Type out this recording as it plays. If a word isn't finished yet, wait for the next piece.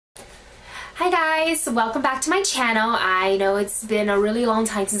Hi guys, welcome back to my channel. I know it's been a really long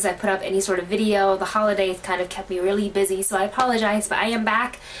time since I put up any sort of video. The holidays kind of kept me really busy, so I apologize, but I am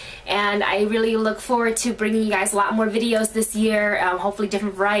back and I really look forward to bringing you guys a lot more videos this year, hopefully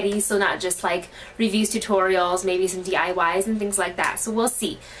different varieties, so not just like reviews, tutorials, maybe some DIYs and things like that, so we'll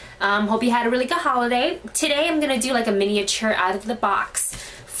see. Hope you had a really good holiday. Today I'm going to do like a miniature out of the box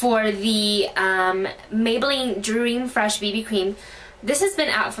for the Maybelline Dream Fresh BB Cream. This has been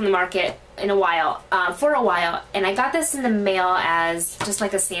out from the market for a while, and I got this in the mail as just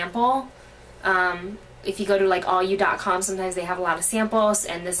like a sample. If you go to like allyou.com, sometimes they have a lot of samples,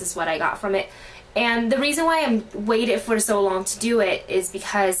 and this is what I got from it. And the reason why I waited for so long to do it is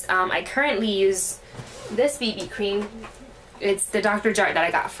because I currently use this BB cream. It's the Dr. Jart that I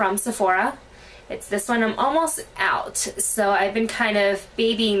got from Sephora. It's this one. I'm almost out, so I've been kind of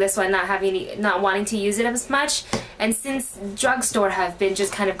babying this one, not wanting to use it as much. And since drugstore have been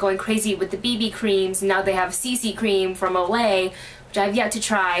just kind of going crazy with the BB creams, now they have CC cream from Olay, which I've yet to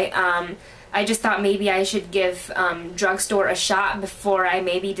try. I just thought maybe I should give drugstore a shot before I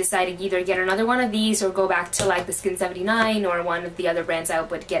maybe decide to either get another one of these or go back to like the Skin 79 or one of the other brands I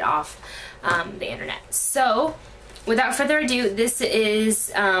would get off the internet. So without further ado, this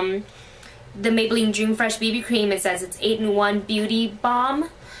is the Maybelline Dream Fresh BB Cream. It says it's 8-in-1 Beauty Balm,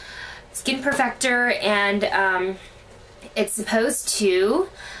 Skin Perfector, and it's supposed to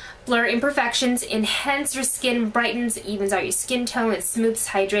blur imperfections, enhance your skin, brightens, evens out your skin tone, it smooths,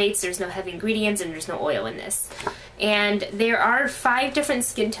 hydrates, there's no heavy ingredients, and there's no oil in this. And there are 5 different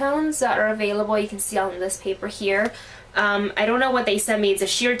skin tones that are available. You can see on this paper here. I don't know what they sent me. It's a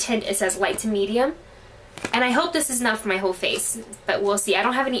sheer tint. It says light to medium. And I hope this is enough for my whole face, but we'll see. I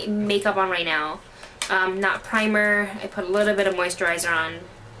don't have any makeup on right now. Not primer. I put a little bit of moisturizer on,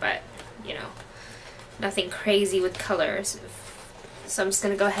 but, you know, nothing crazy with colors. So I'm just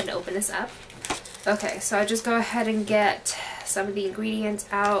going to go ahead and open this up. Okay, so I'll just go ahead and get some of the ingredients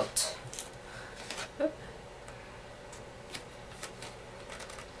out.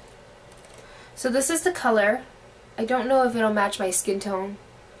 So this is the color. I don't know if it'll match my skin tone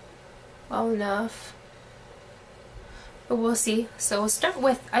well enough, but we'll see. So we'll start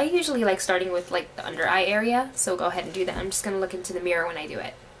with, I usually like starting with like the under eye area, so go ahead and do that. I'm just going to look into the mirror when I do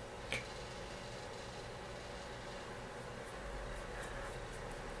it.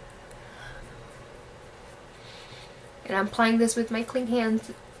 And I'm applying this with my clean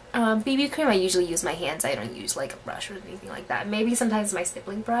hands. BB cream, I usually use my hands. I don't use like a brush or anything like that. Maybe sometimes my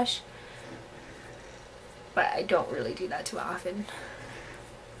stippling brush, but I don't really do that too often.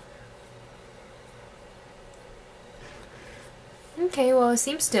 Okay, well, it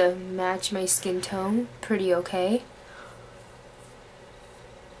seems to match my skin tone pretty okay.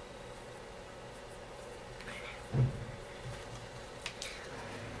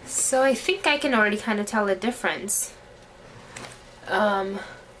 So I think I can already kind of tell the difference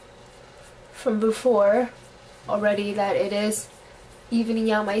from before already, that it is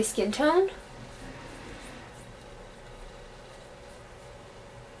evening out my skin tone.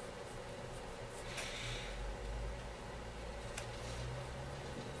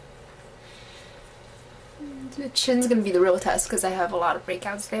 The chin's gonna be the real test because I have a lot of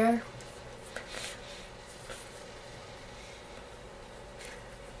breakouts there.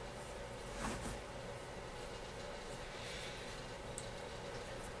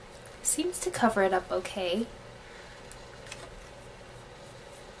 Seems to cover it up okay.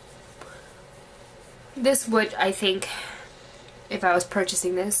 This would, I think, if I was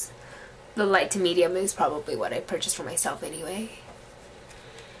purchasing this, the light to medium is probably what I purchased for myself anyway.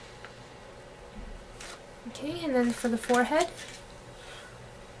 Okay, and then for the forehead.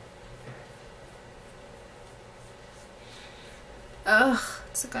 Ugh,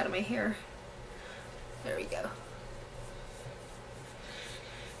 it stuck out of my hair. There we go.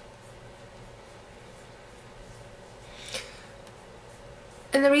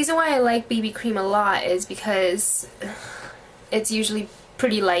 And the reason why I like BB cream a lot is because it's usually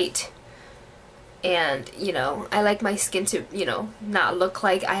pretty light, and, you know, I like my skin to, you know, not look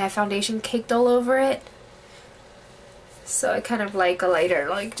like I have foundation caked all over it. So I kind of like a lighter,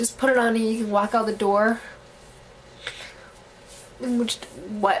 like just put it on and you can walk out the door, which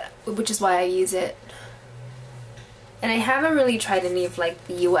is why I use it. And I haven't really tried any of like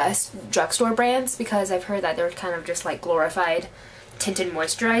the US drugstore brands because I've heard that they're kind of just like glorified tinted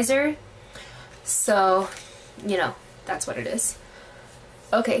moisturizer. So, you know, that's what it is.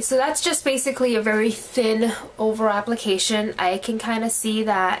 Okay, so that's just basically a very thin over application. I can kind of see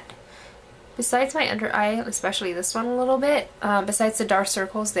that besides my under eye, especially this one a little bit, besides the dark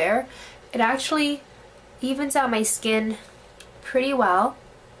circles there, it actually evens out my skin pretty well.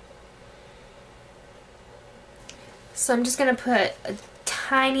 So I'm just going to put a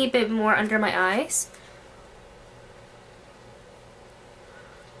tiny bit more under my eyes.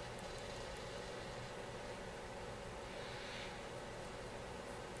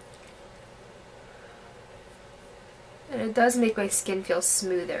 And it does make my skin feel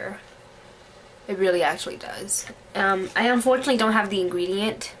smoother. It really actually does. I unfortunately don't have the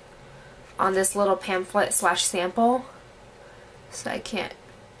ingredient on this little pamphlet slash sample, so I can't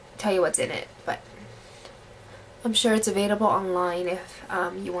tell you what's in it, but I'm sure it's available online if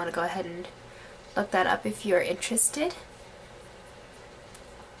you want to go ahead and look that up if you're interested.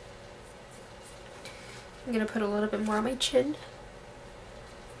 I'm going to put a little bit more on my chin.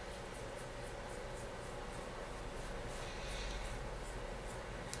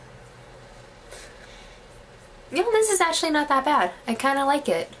 You know, this is actually not that bad. I kind of like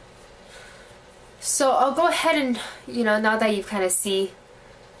it. So I'll go ahead and, you know, now that you kind of see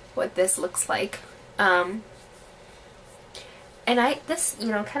what this looks like, and this, you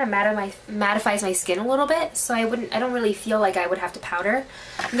know, kind of mattifies my skin a little bit, so I don't really feel like I would have to powder.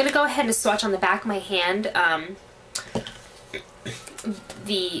 I'm gonna go ahead and swatch on the back of my hand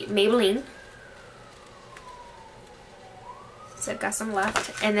the Maybelline. So I've got some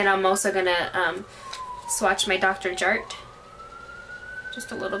left, and then I'm also gonna swatch my Dr. Jart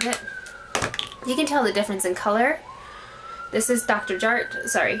just a little bit. You can tell the difference in color. This is Dr. Jart.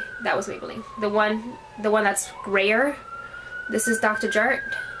 Sorry, that was Maybelline. The one that's grayer. This is Dr. Jart,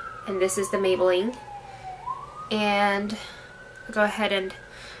 and this is the Maybelline. And I'll go ahead and,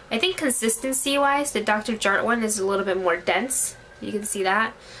 I think consistency-wise, the Dr. Jart one is a little bit more dense. You can see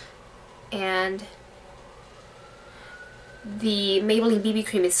that. And the Maybelline BB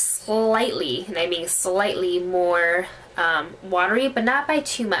cream is slightly, and I mean slightly more watery, but not by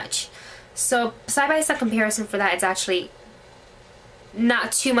too much. So side-by-side comparison for that, it's actually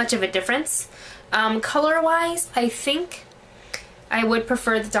not too much of a difference. Color-wise, I think I would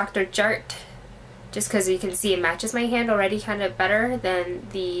prefer the Dr. Jart, just because you can see it matches my hand already kind of better than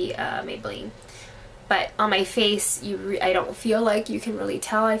the Maybelline. But on my face, I don't feel like you can really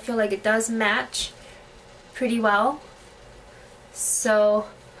tell. I feel like it does match pretty well. So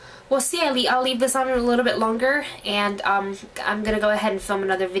we'll see. I'll leave this on a little bit longer, and I'm gonna go ahead and film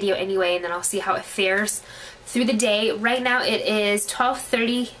another video anyway, and then I'll see how it fares through the day. Right now it is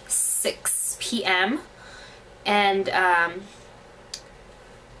 12:36 p.m. and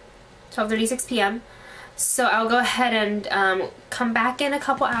 12:36 p.m. So I'll go ahead and come back in a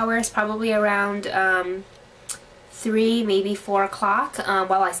couple hours, probably around 3, maybe 4 o'clock,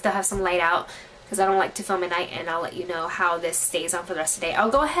 while I still have some light out, because I don't like to film at night, and I'll let you know how this stays on for the rest of the day. I'll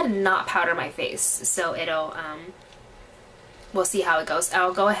go ahead and not powder my face, so it'll, we'll see how it goes.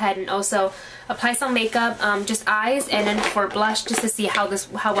 I'll go ahead and also apply some makeup, just eyes, and then for blush, just to see how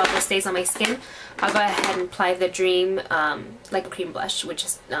well this stays on my skin, I'll go ahead and apply the Dream, like a cream blush, which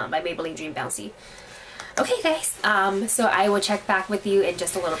is by Maybelline Dream Bouncy. Okay guys, so I will check back with you in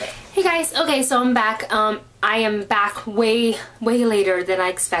just a little bit. Hey guys, okay, so I'm back. I am back way later than I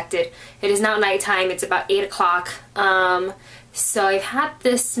expected. It is now nighttime, it's about 8 o'clock. So I've had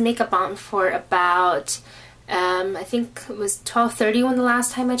this makeup on for about, I think it was 12:30 when the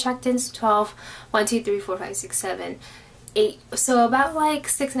last time I checked in, so 12, 1, 2, 3, 4, 5, 6, 7, 8, so about like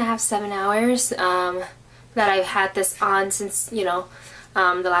 6.5, 7 hours that I've had this on since, you know,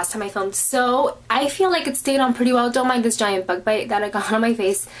 the last time I filmed. So I feel like it stayed on pretty well. Don't mind this giant bug bite that I got on my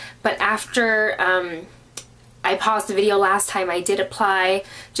face, but after I paused the video last time, I did apply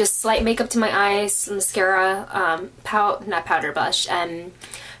just slight makeup to my eyes, mascara, not powder blush,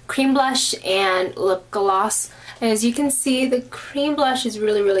 cream blush, and lip gloss. And as you can see, the cream blush is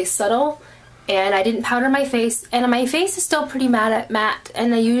really subtle, and I didn't powder my face, and my face is still pretty matte,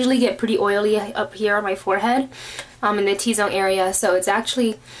 and I usually get pretty oily up here on my forehead, in the T-zone area, so it's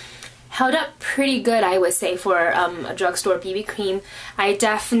actually held up pretty good, I would say, for a drugstore BB cream. I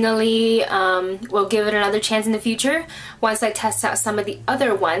definitely will give it another chance in the future once I test out some of the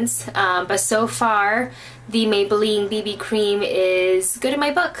other ones, but so far the Maybelline BB cream is good in my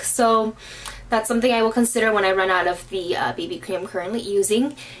book, so that's something I will consider when I run out of the BB cream I'm currently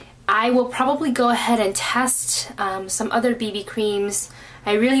using. I will probably go ahead and test some other BB creams.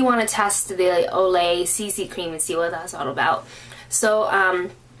 I really want to test the Olay CC cream and see what that's all about. So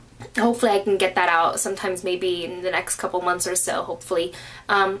hopefully I can get that out sometimes, maybe in the next couple months or so, hopefully.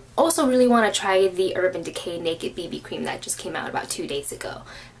 Also really want to try the Urban Decay Naked BB cream that just came out about 2 days ago.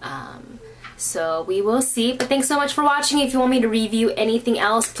 So we will see, but thanks so much for watching. If you want me to review anything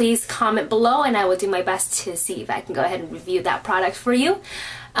else, please comment below, and I will do my best to see if I can go ahead and review that product for you.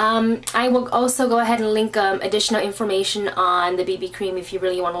 I will also go ahead and link additional information on the BB cream if you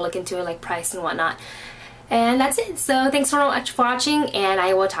really want to look into it, like price and whatnot. And that's it. So thanks so much for watching, and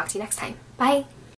I will talk to you next time. Bye!